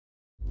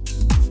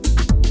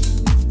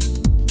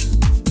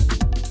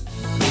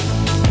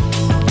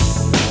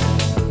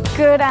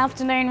Good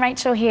afternoon,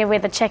 Rachel here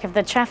with a check of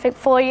the traffic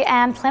for you,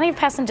 and plenty of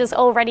passengers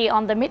already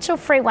on the Mitchell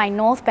Freeway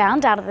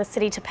northbound out of the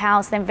city to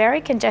Powers, then very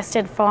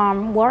congested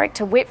from Warwick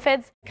to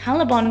Whitfords.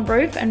 Colorbond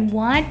roof and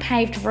wide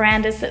paved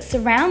verandas that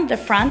surround the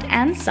front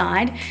and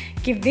side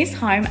give this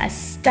home a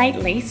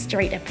stately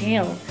street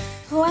appeal.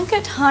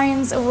 Plunkett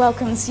Homes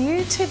welcomes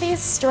you to the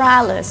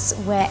Australis,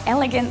 where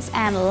elegance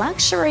and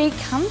luxury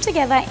come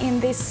together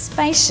in this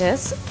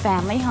spacious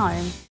family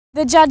home.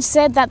 The judge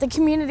said that the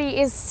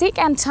community is sick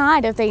and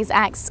tired of these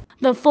acts.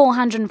 The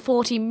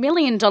 $440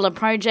 million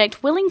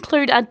project will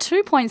include a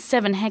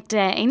 2.7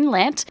 hectare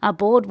inlet, a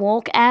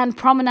boardwalk and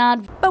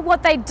promenade. But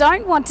what they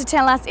don't want to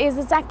tell us is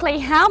exactly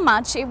how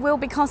much it will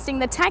be costing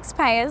the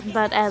taxpayers.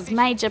 But as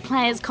major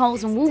players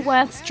Coles and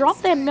Woolworths drop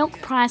their milk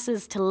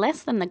prices to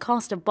less than the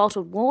cost of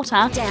bottled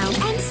water, down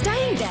and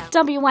staying down,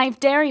 WA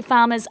dairy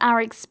farmers are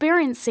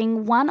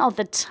experiencing one of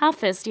the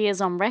toughest years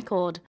on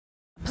record.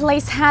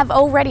 Police have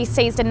already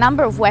seized a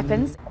number of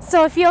weapons,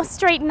 so if your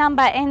street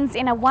number ends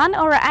in a 1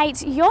 or an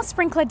 8, your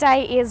sprinkler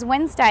day is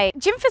Wednesday.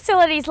 Gym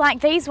facilities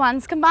like these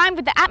ones, combined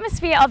with the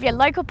atmosphere of your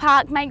local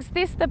park, makes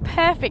this the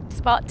perfect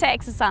spot to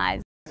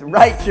exercise.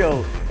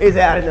 Rachel is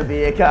out in the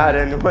beer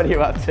garden. What are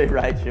you up to,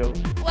 Rachel?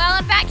 Well,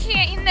 I'm back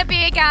here in the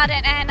beer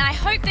garden and I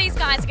hope these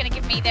guys are going to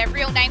give me their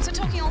real names. We're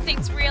talking all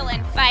things real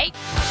and fake.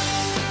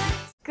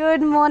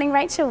 Good morning,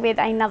 Rachel, with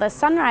another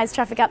sunrise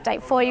traffic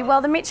update for you. Well,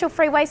 the Mitchell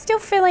Freeway still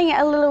feeling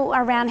a little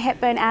around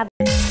Hepburn Ave.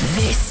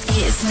 This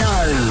is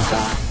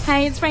Nova.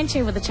 Hey, it's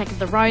Rachel with a check of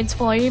the roads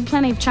for you.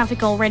 Plenty of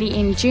traffic already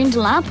in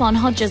Joondalup on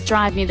Hodges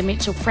Drive near the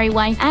Mitchell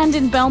Freeway and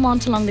in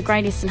Belmont along the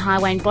Great Eastern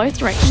Highway in both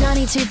directions.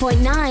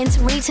 92.9's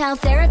Retail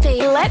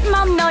Therapy. Let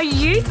Mum know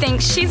you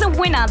think she's a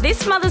winner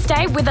this Mother's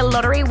Day with a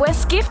Lottery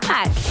West gift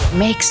pack.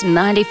 Mix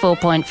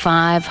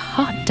 94.5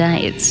 hot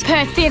dates.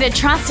 Perth Theatre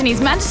Trust and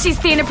His Majesty's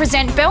Theatre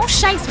present Bell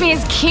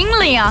Shakespeare's King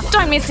Lear.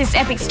 Don't miss this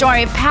epic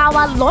story of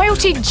power,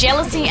 loyalty,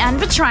 jealousy and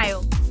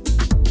betrayal.